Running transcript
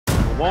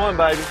one,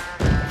 baby. It's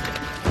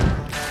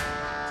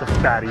a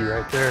fatty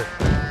right there.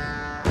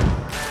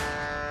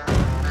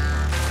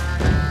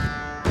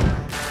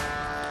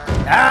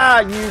 Ah,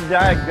 you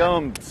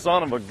daggum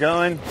son of a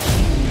gun. I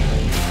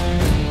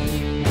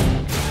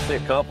see a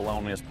couple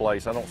on this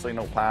place. I don't see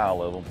no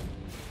pile of them.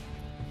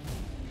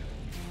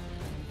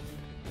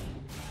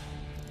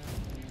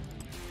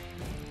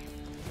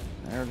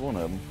 There's one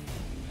of them.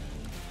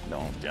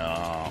 Don't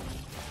jump.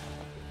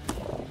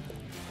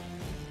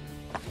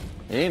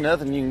 Ain't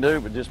nothing you can do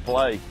but just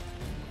play.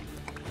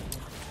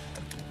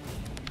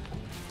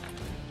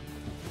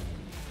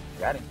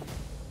 Got him.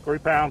 3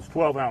 pounds,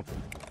 12 ounces.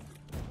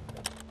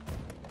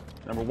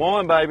 Number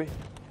one, baby.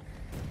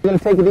 We're gonna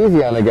take it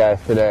easy on the guys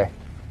today.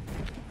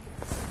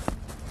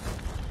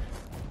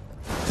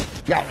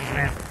 Got me,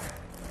 man.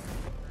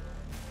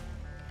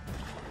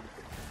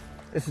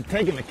 This is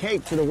taking the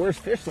cake for the worst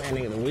fish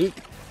landing of the week.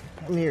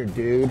 Come here,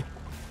 dude.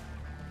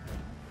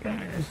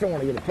 I just don't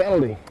want to get a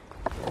penalty.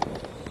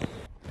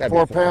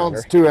 4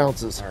 pounds, 2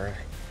 ounces. All right.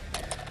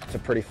 It's a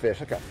pretty fish.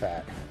 Look how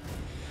fat.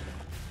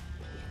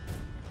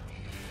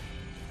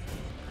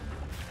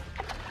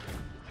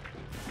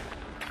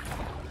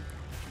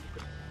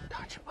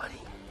 Gotcha, buddy.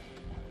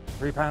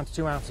 3 pounds,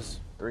 2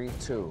 ounces.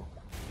 3-2.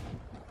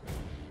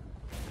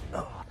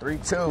 Oh,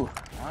 3-2. All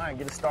right,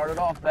 get it started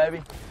off,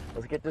 baby.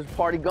 Let's get this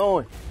party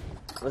going.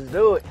 Let's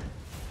do it.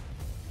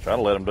 Try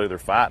to let them do their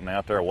fighting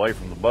out there away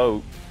from the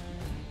boat.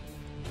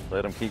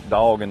 Let them keep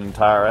dogging and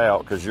tire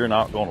out, because you're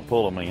not going to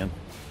pull them in.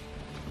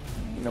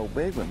 You know,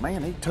 big one,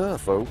 man, he's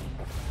tough, oh.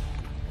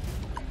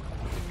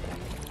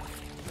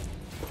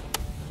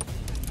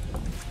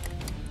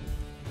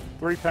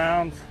 Three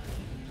pounds,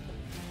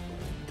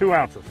 2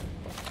 ounces.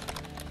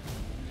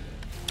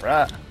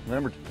 Right,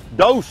 remember,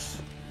 dose.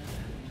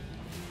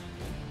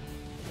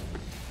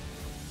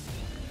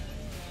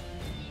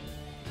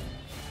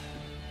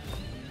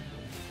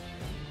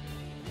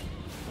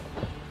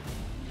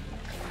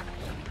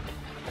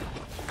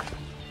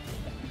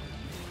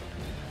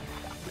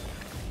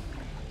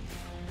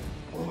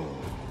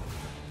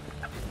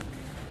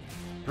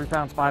 Three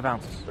pounds, 5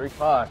 ounces.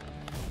 3-5.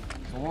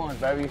 Come on,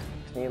 baby.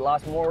 Just need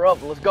lots more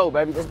up. Let's go,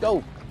 baby. Let's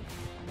go.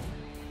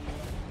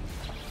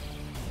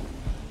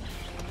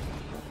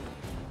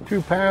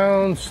 2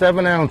 pounds,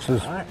 7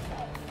 ounces. All right.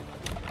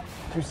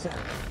 2-7.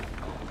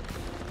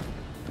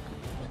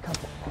 A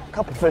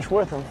couple fish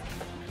with them.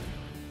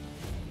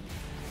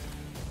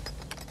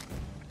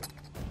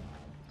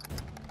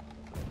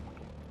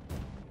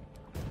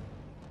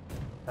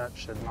 That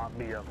should not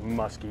be a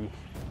muskie.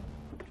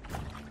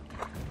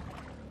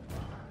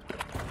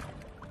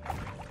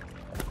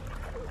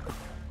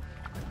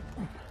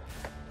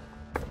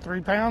 Three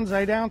pounds,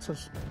 8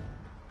 ounces.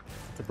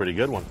 That's a pretty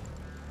good one.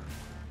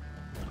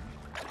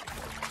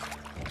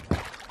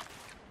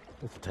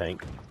 That's a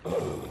tank.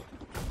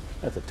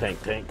 That's a tank.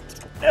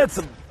 That's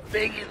a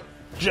big,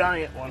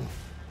 giant one.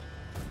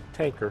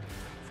 Tanker.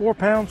 4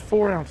 pounds,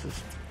 4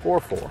 ounces.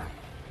 4-4.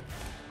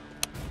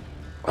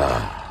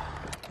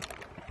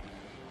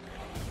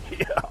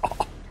 Yeah.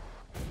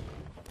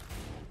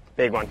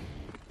 Big one.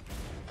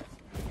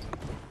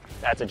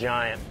 That's a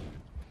giant.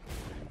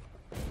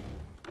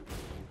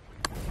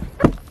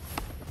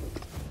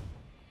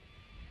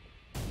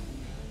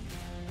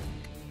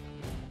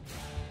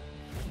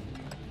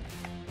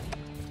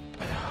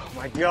 Oh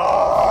my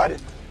God.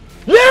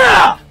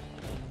 Yeah!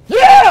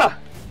 Yeah!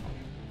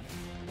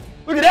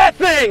 Look at that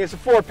thing. It's a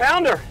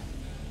 4-pounder.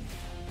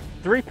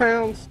 3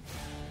 pounds,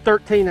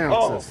 13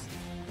 ounces.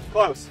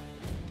 Close.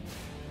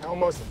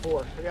 Almost a 4.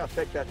 Look how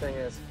thick that thing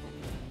is.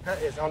 That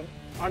is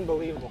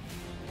unbelievable.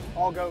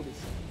 All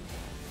gobies.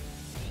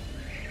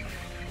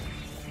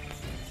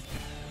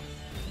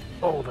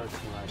 Oh, that's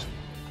nice.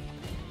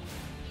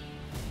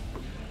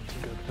 That's a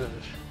good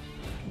fish.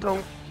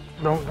 Don't.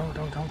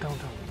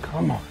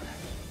 Come on.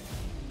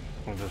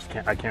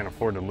 I can't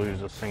afford to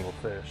lose a single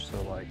fish,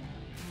 so like,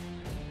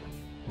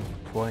 I'm gonna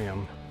play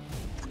him.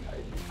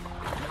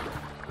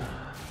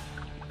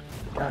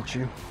 Got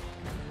you.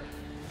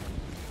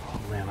 Oh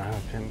man, I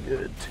hooked him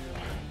good too.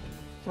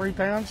 3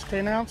 pounds,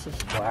 10 ounces.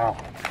 Wow,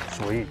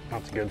 sweet.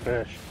 That's a good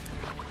fish.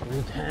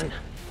 310.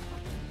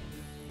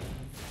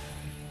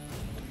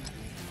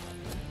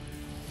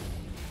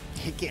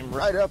 He came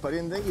right up. I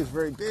didn't think he was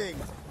very big.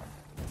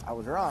 I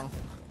was wrong.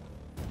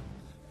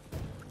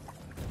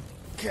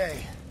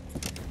 Okay.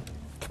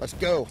 Let's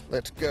go.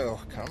 Let's go.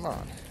 Come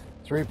on.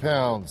 3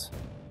 pounds,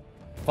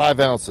 5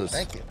 ounces.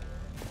 Thank you.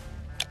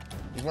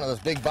 He's one of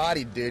those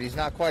big-bodied dude. He's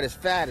not quite as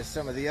fat as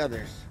some of the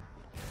others.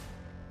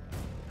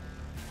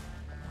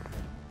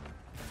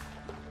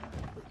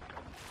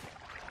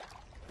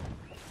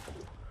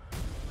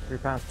 Three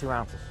pounds, 2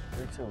 ounces.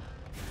 3-2. All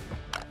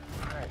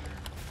right.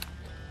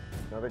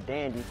 Another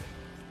dandy.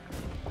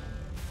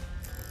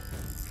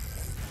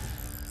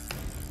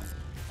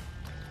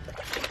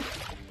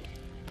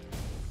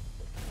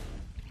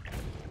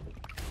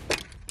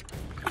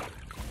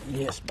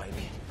 Yes,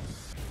 baby.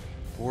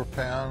 4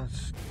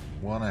 pounds,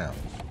 1 ounce.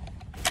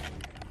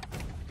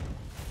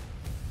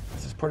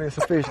 That's as pretty as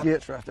a fish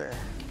gets right there.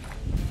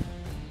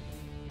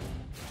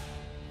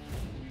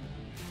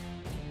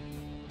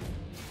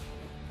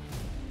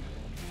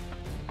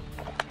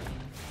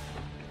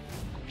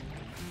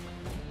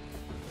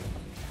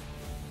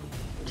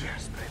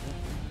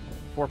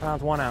 4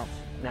 pounds, 1 ounce.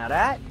 Now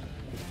that,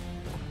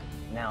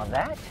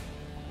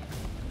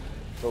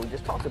 what we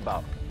just talked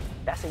about,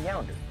 that's a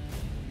younder.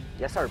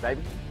 Yes, sir,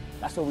 baby.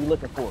 That's what we're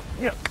looking for.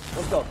 Yep.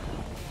 Let's go.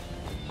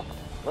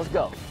 Let's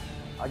go.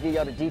 I'll give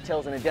y'all the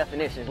details and the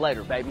definitions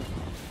later, baby.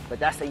 But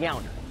that's a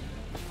younder.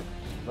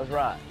 Let's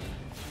ride.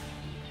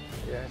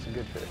 Yeah, it's a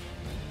good fish.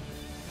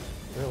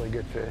 Really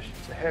good fish.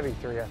 It's a heavy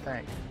 3, I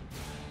think.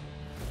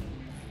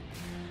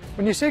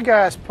 When you see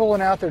guys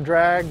pulling out their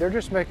drag, they're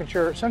just making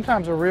sure,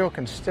 sometimes a reel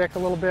can stick a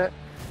little bit.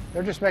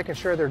 They're just making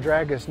sure their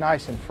drag is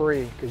nice and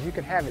free, because you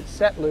can have it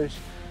set loose,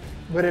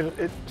 but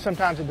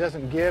sometimes it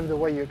doesn't give the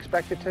way you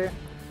expect it to.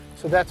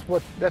 So that's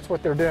what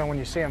they're doing when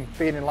you see them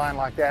feed in line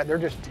like that. They're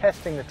just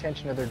testing the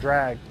tension of their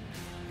drag.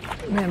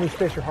 Man, these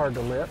fish are hard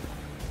to lip.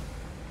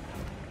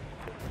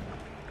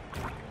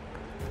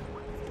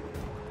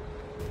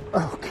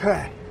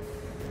 Okay.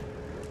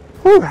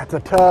 Whew, that's a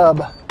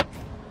tub.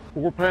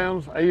 4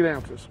 pounds, 8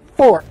 ounces.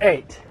 4,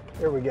 8.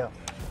 There we go.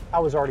 I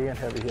was already in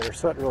heavy hitter,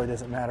 so it really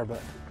doesn't matter,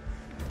 but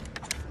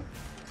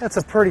that's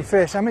a pretty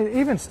fish. I mean,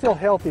 even still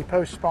healthy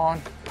post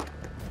spawn.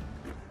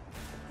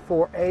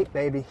 4, 8,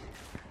 baby.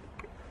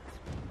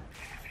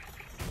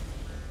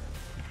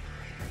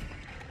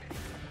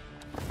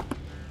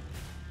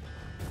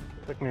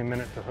 Took me a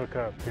minute to hook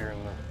up here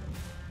in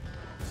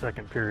the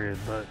second period,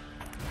 but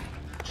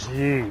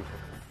jeez,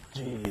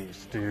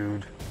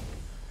 dude.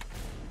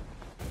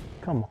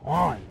 Come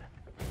on.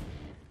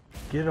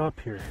 Get up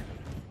here.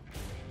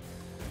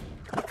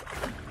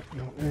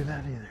 Don't do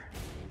that either.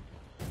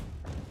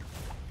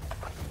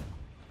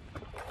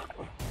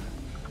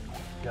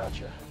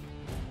 Gotcha.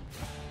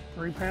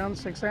 3 pounds,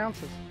 6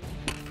 ounces.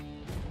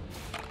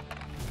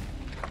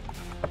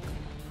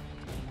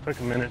 Took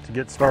a minute to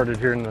get started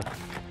here in the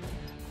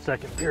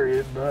second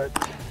period, but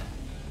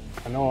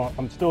I know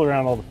I'm still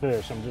around all the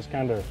fish. I'm just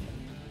I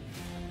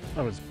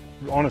was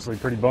honestly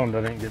pretty bummed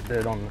I didn't get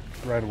bit on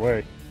right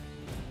away.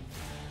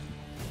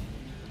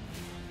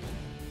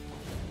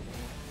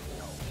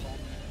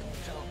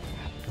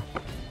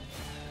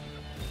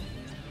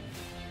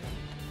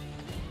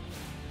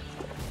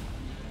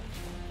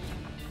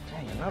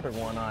 Dang, another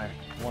one eye.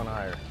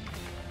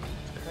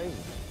 It's crazy.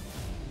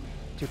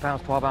 2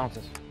 pounds, 12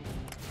 ounces.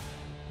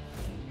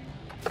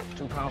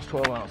 2 pounds,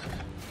 12 ounces.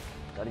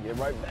 Gotta get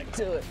right back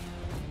to it.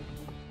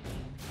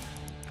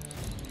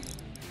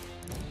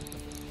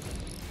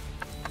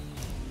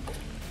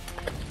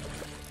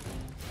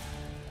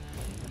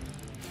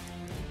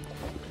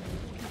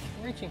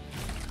 Reaching.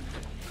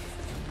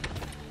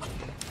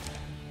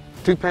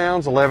 2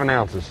 pounds, 11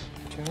 ounces.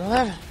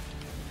 211.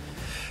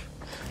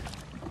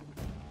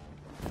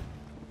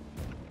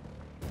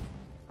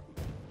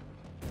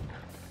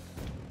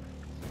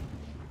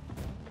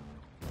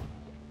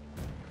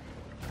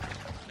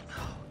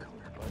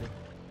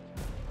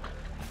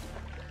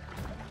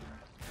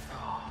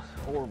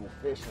 Horrible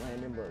fish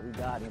landing, but we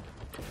got him.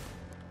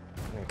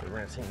 I need to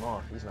rinse him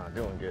off. He's not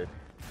doing good.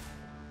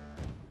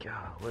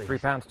 Golly. 3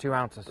 pounds, 2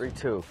 ounces.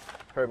 3-2.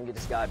 Heard him get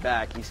this guy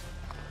back. He's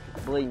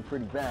bleeding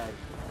pretty bad.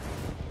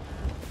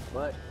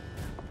 But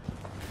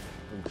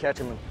we can catch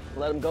him and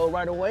let him go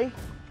right away.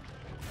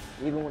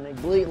 Even when they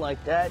bleed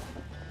like that,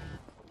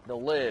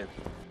 they'll live.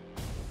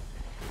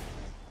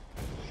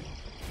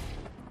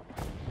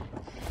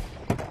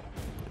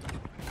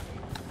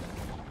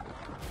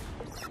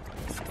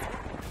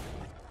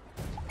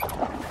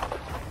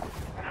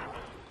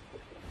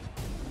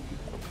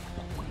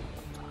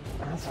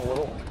 That's a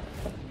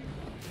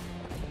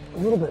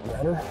little bit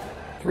better.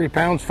 3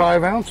 pounds,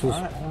 5 ounces.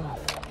 All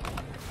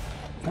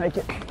right, take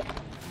it.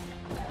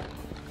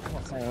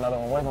 I'll send another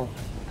one with him.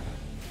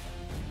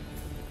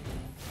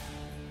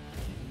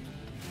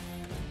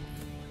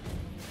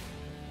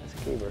 That's a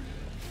keeper.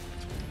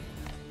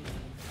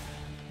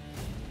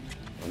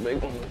 A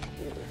big one with a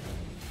keeper.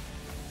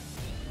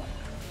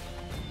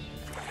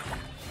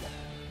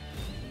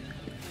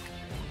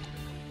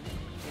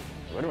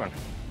 Good one.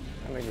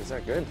 I think it's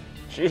that good.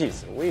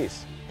 Jeez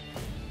Louise.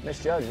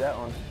 Misjudged that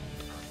one.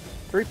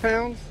 3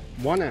 pounds,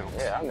 1 ounce.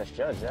 Yeah, I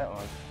misjudged that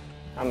one.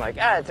 I'm like,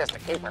 it's just a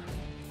keeper.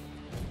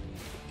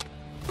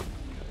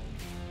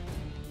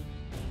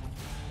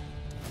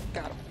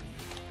 Got him.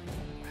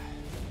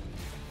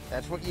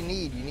 That's what you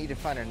need. You need to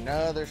find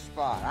another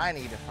spot. I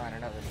need to find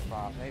another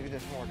spot. Maybe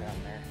there's more down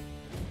there.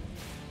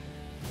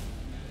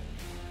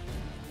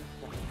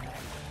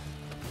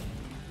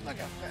 Look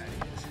how fat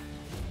he is.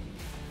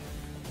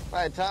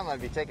 By the time I'd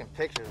be taking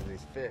pictures of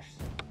these fish.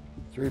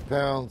 3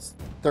 pounds,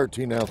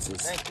 13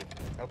 ounces. Thank you.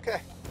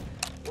 Okay.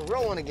 We're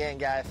rolling again,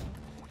 guys.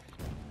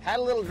 Had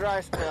a little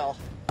dry spell.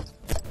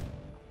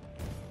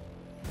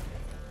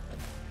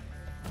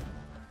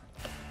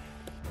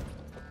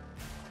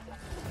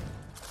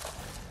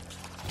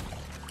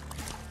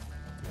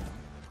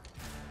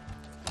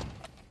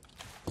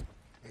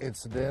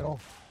 Incidental.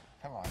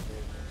 Come on, dude.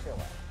 Chill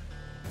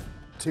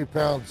out. 2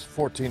 pounds,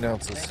 14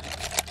 ounces.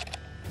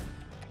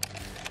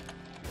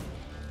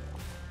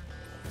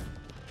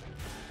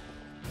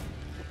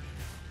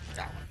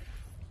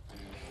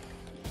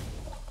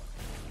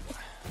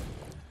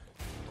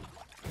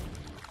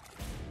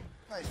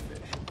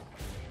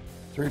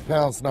 3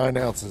 pounds, 9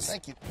 ounces.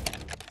 Thank you.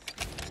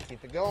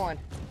 Keep it going.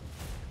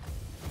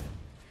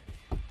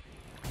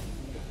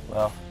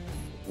 Well,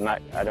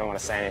 I don't want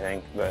to say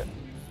anything, but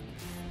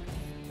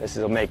this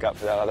will make up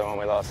for that other one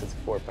we lost. It's a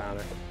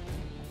 4-pounder.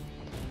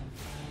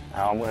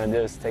 All I'm going to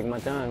do is take my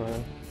time,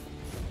 man.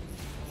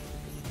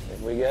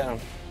 If we get him.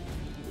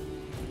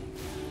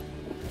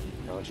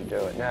 Don't you do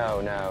it.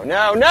 No, no,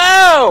 no,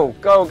 no!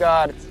 Go,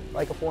 God. It's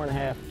like a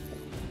 4.5.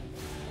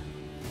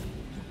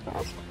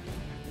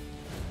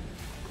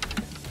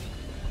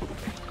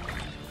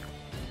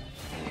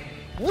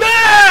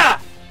 Yeah!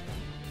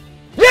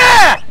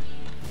 Yeah!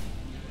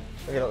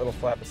 Look at that little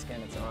flap of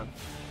skin it's on.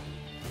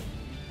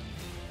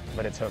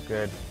 But it's hooked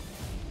good.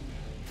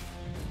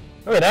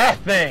 Look at that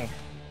thing!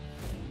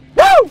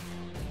 Woo!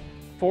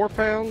 4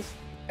 pounds,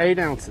 8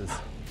 ounces.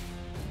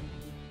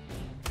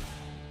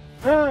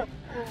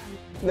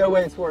 No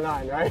way it's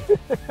 4.9, right?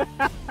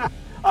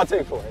 I'll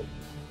take 4.8.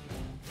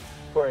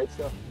 4.8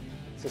 still.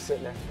 It's just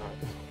sitting there.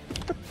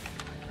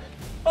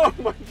 All right.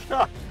 Oh my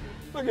God!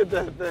 Look at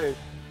that thing.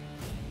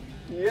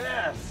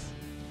 Yes!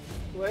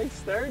 Lake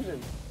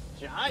sturgeon.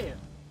 Giant.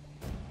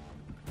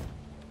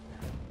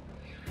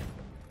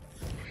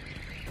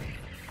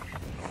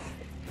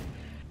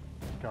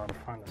 Gotta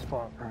find a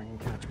spot where I can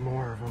catch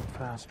more of them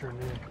faster,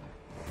 dude.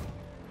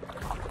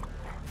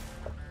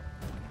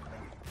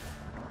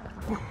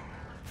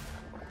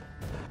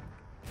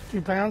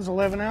 2 pounds,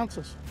 11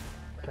 ounces.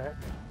 Okay.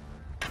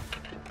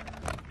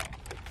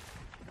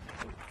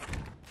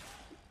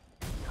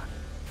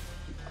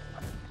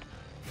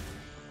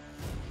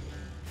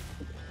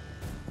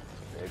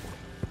 Big one.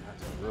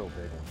 That's a real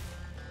big one.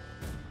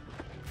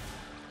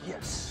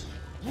 Yes.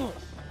 Yes.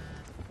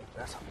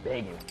 That's a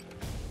big one.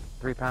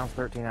 3 pounds,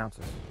 13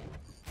 ounces.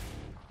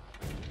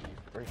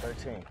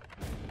 313.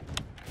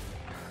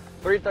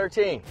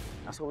 313.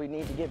 That's what we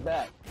need to get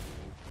back.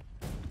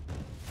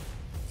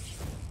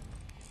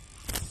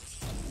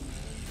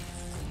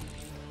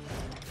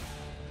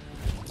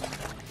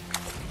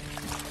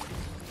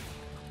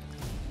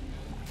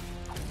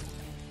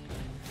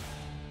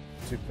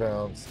 Two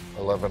pounds,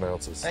 11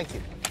 ounces. Thank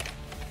you.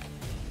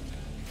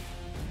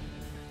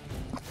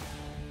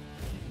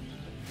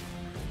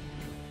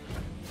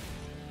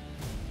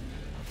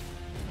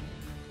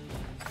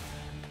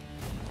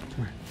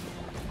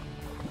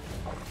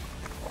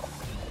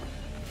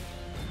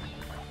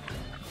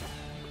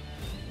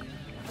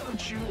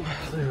 Don't you?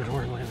 Dude,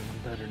 we're landing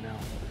better now.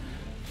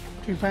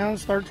 2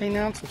 pounds, 13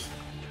 ounces.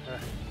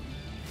 Okay.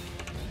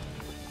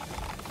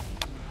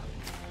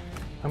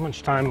 How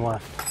much time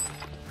left?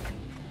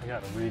 I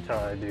gotta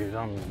retie, dude.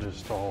 I'm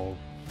just all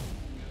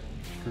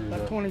screwed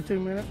About up. 22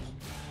 minutes.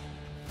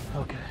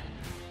 Okay.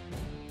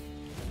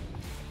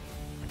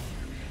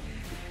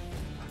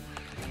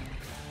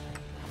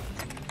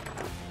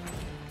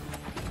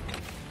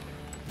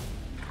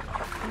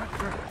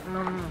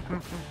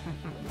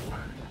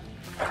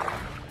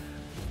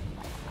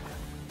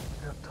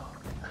 Good dog.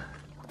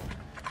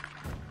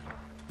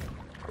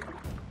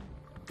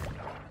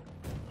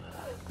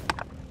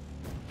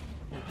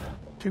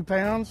 Two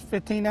pounds,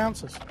 15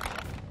 ounces.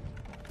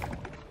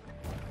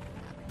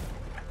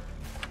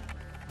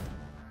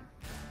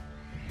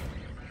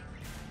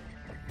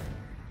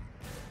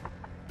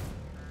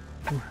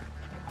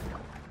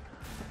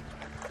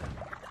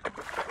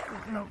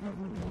 No.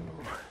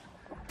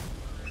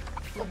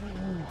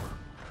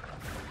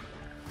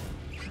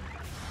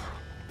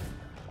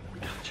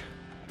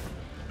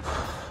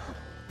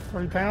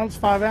 3 pounds,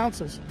 5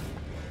 ounces.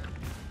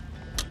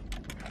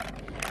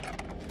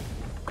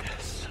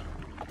 Yes.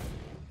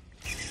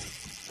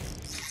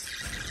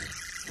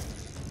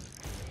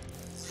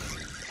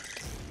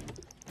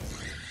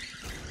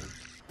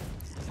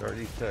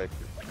 Dirty Texas.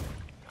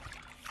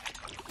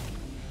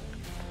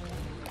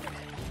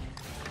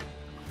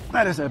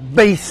 That is a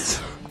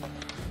beast.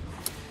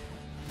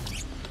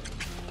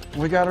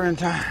 We got her in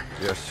time.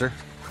 Yes, sir.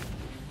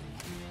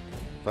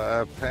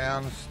 5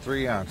 pounds,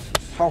 3 ounces.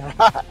 All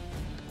right.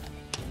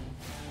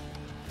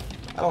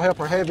 That'll help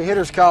our heavy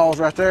hitters cause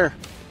right there.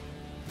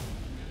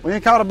 We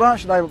ain't caught a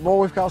bunch today, but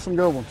boy, we've caught some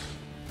good ones.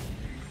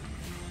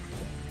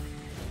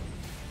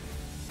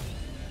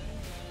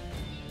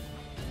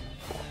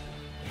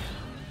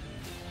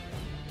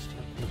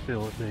 Starting to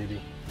feel it,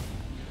 baby.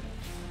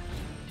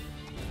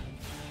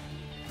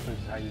 This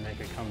is how you make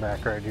it come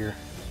back right here.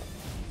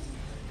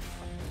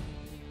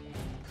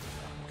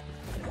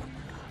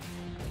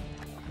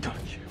 Don't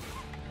you?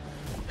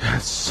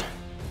 Yes.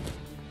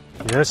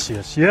 Yes,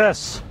 yes,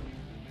 yes.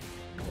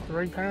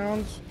 3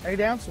 pounds,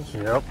 8 ounces.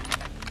 Yep.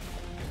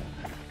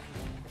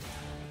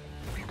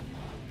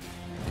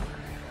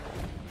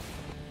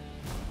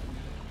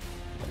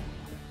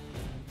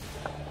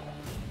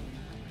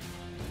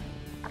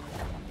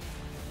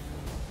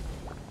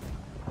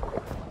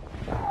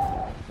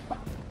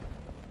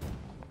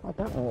 Not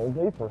that one a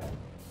little deeper. I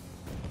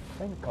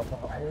think a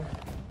couple out here.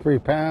 3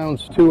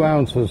 pounds, 2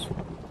 ounces.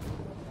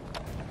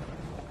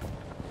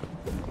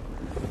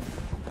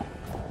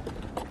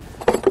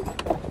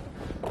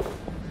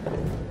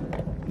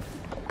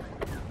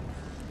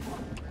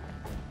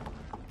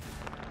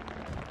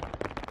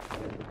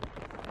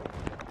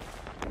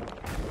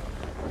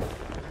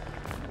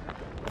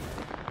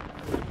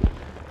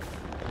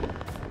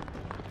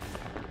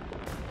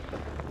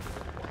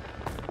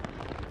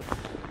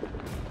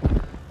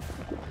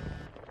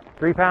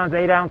 3 pounds,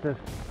 8 ounces.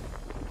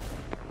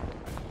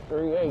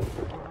 38.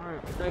 All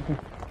right, thank you.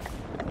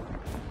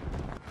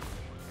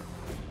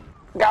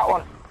 Got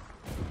one.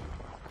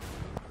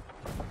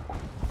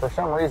 For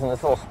some reason,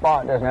 this little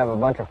spot doesn't have a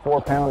bunch of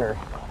 4-pounders,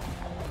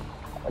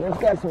 but it's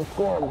got some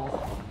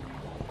squirrels.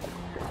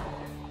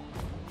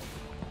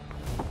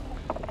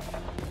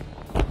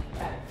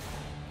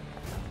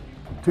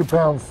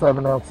 £2,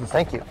 7 ounces.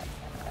 Thank you.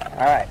 All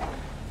right.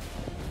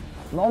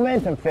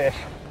 Momentum fish.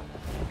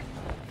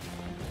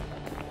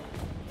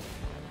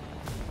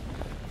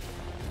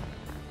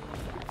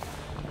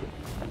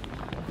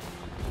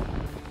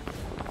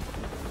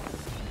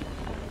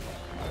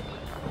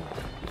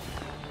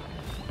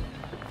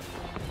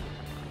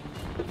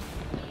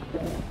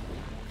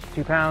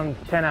 £2,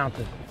 10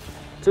 ounces.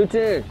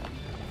 210.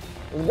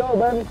 Let's go,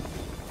 baby.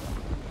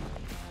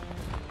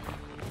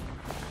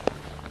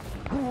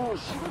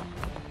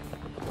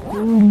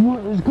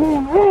 What is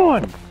going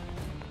on?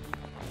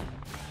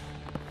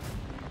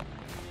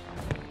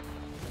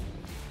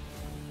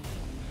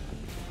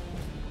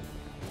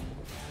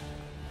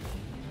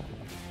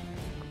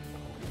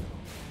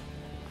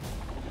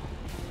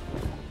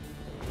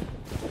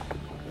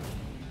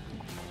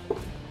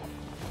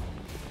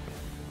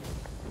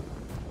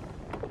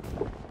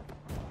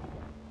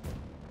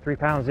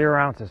 £3, 0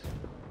 ounces.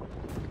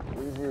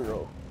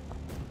 3-0.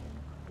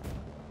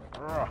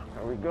 There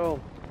we go.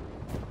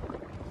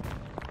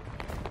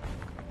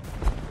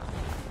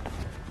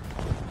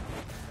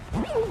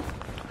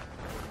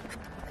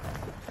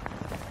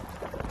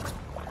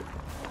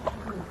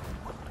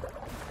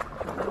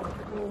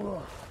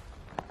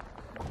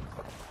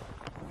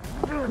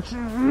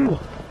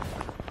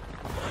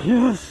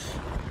 Yes.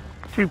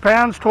 2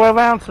 pounds, 12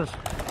 ounces.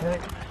 Okay.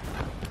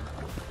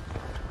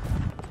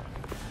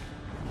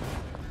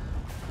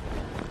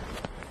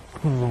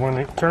 This is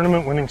a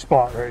tournament winning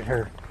spot right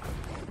here.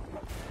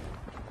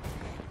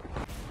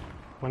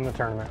 Win the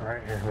tournament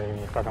right here, baby,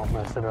 if I don't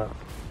mess it up.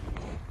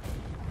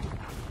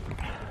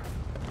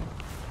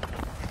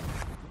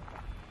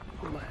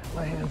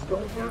 My hands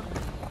don't work.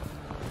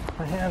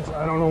 My hands,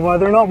 I don't know why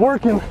they're not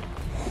working.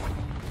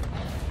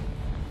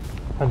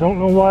 I don't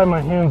know why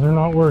my hands are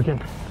not working.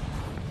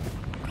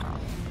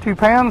 2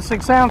 pounds,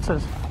 6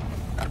 ounces.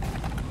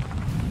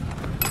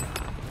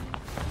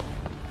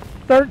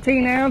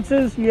 13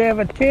 ounces, you have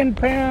a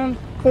 10-pound,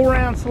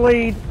 4-ounce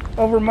lead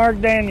over Mark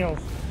Daniels.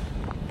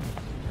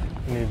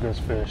 I need this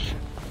fish.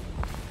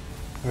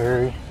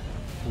 Very,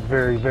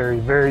 very, very,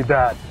 very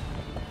bad.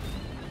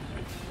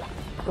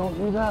 Don't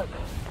do that.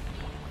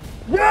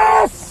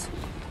 Yes!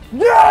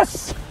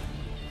 Yes!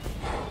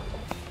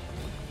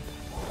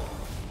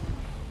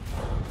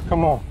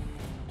 Come on,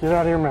 get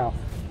out of your mouth.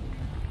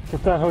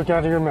 Get that hook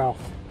out of your mouth.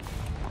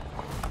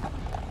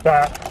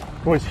 That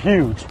was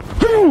huge.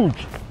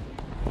 Huge!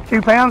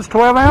 2 pounds,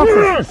 12 ounces.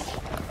 Yes!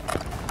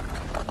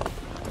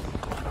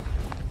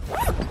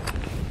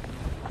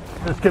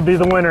 This could be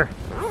the winner.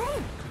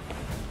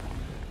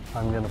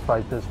 I'm gonna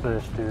fight this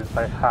fish, dude.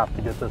 I have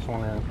to get this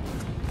one in.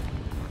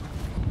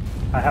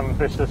 I haven't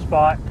fished this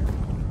spot.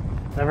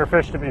 Never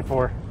fished it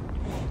before.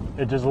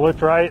 It just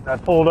looked right. I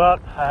pulled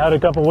up. I had a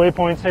couple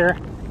waypoints here.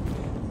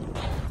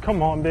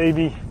 Come on,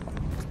 baby.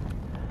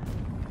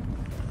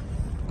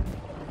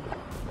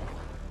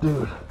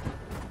 Dude.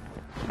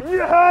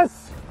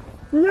 Yes!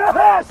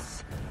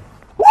 Yes!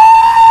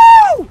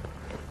 Woo!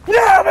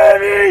 Yeah,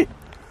 baby!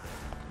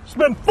 It's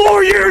been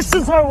 4 years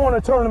since I won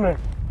a tournament.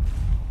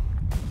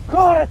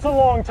 God, that's a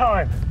long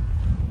time.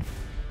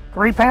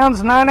 3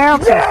 pounds, 9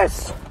 ounces.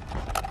 Yes!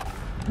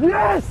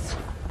 Yes!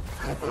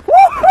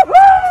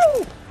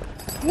 Woo-hoo-hoo!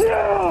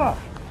 Yeah!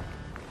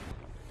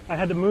 I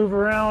had to move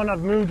around.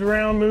 I've moved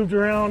around,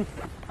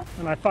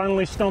 and I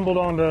finally stumbled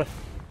onto.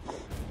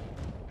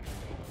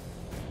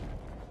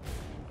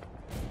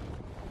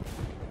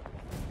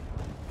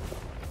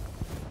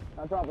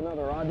 I'll drop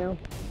another rod down.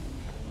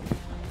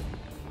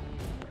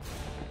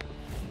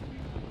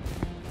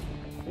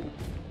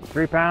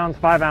 £3,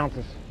 5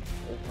 ounces.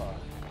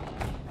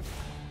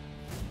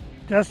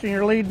 Justin,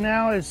 your lead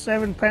now is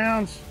 7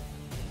 pounds,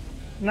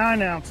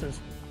 9 ounces.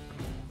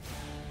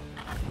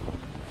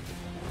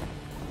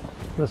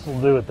 This will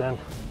do it then.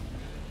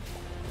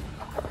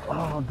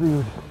 Oh,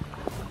 dude.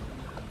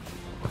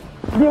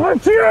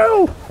 Got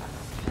you!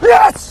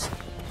 Yes!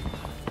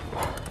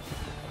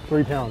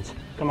 3 pounds.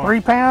 Come on.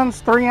 3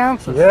 pounds, 3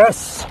 ounces.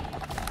 Yes!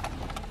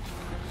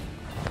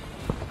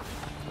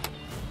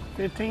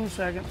 15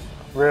 seconds.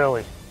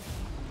 Really?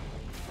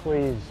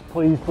 Please,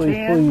 please, please,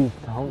 10, please.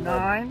 Don't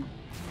 9,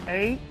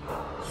 8,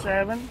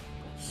 7,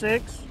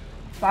 6,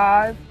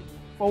 5,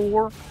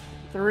 4,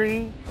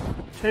 3,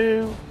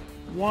 2,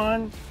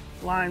 1.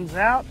 Lines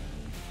out.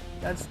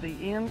 That's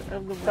the end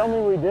of the round. Tell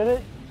me we did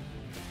it.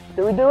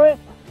 Did we do it?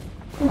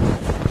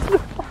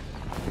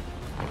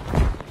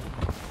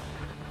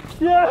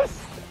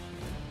 Yes!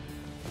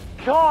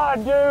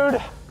 God,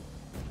 dude.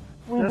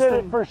 We did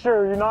it for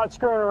sure. You're not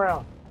screwing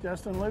around.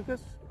 Justin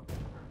Lucas,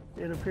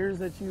 it appears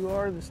that you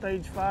are the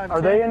Stage 5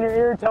 Are champion. they in your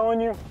ear telling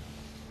you?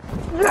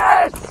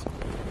 Yes!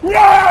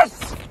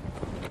 Yes!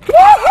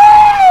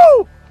 Woohoo!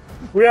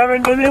 We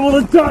haven't been able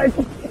to touch,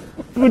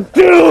 but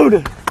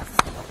dude,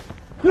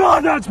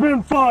 God, that's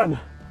been fun.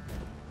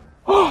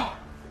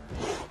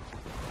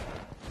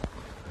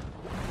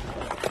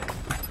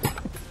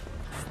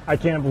 I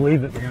can't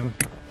believe it, man.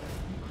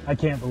 I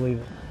can't believe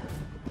it.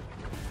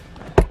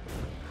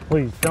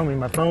 Please tell me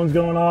my phone's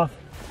going off.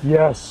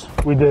 Yes,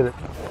 we did it.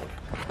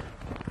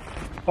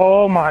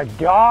 Oh my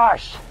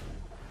gosh.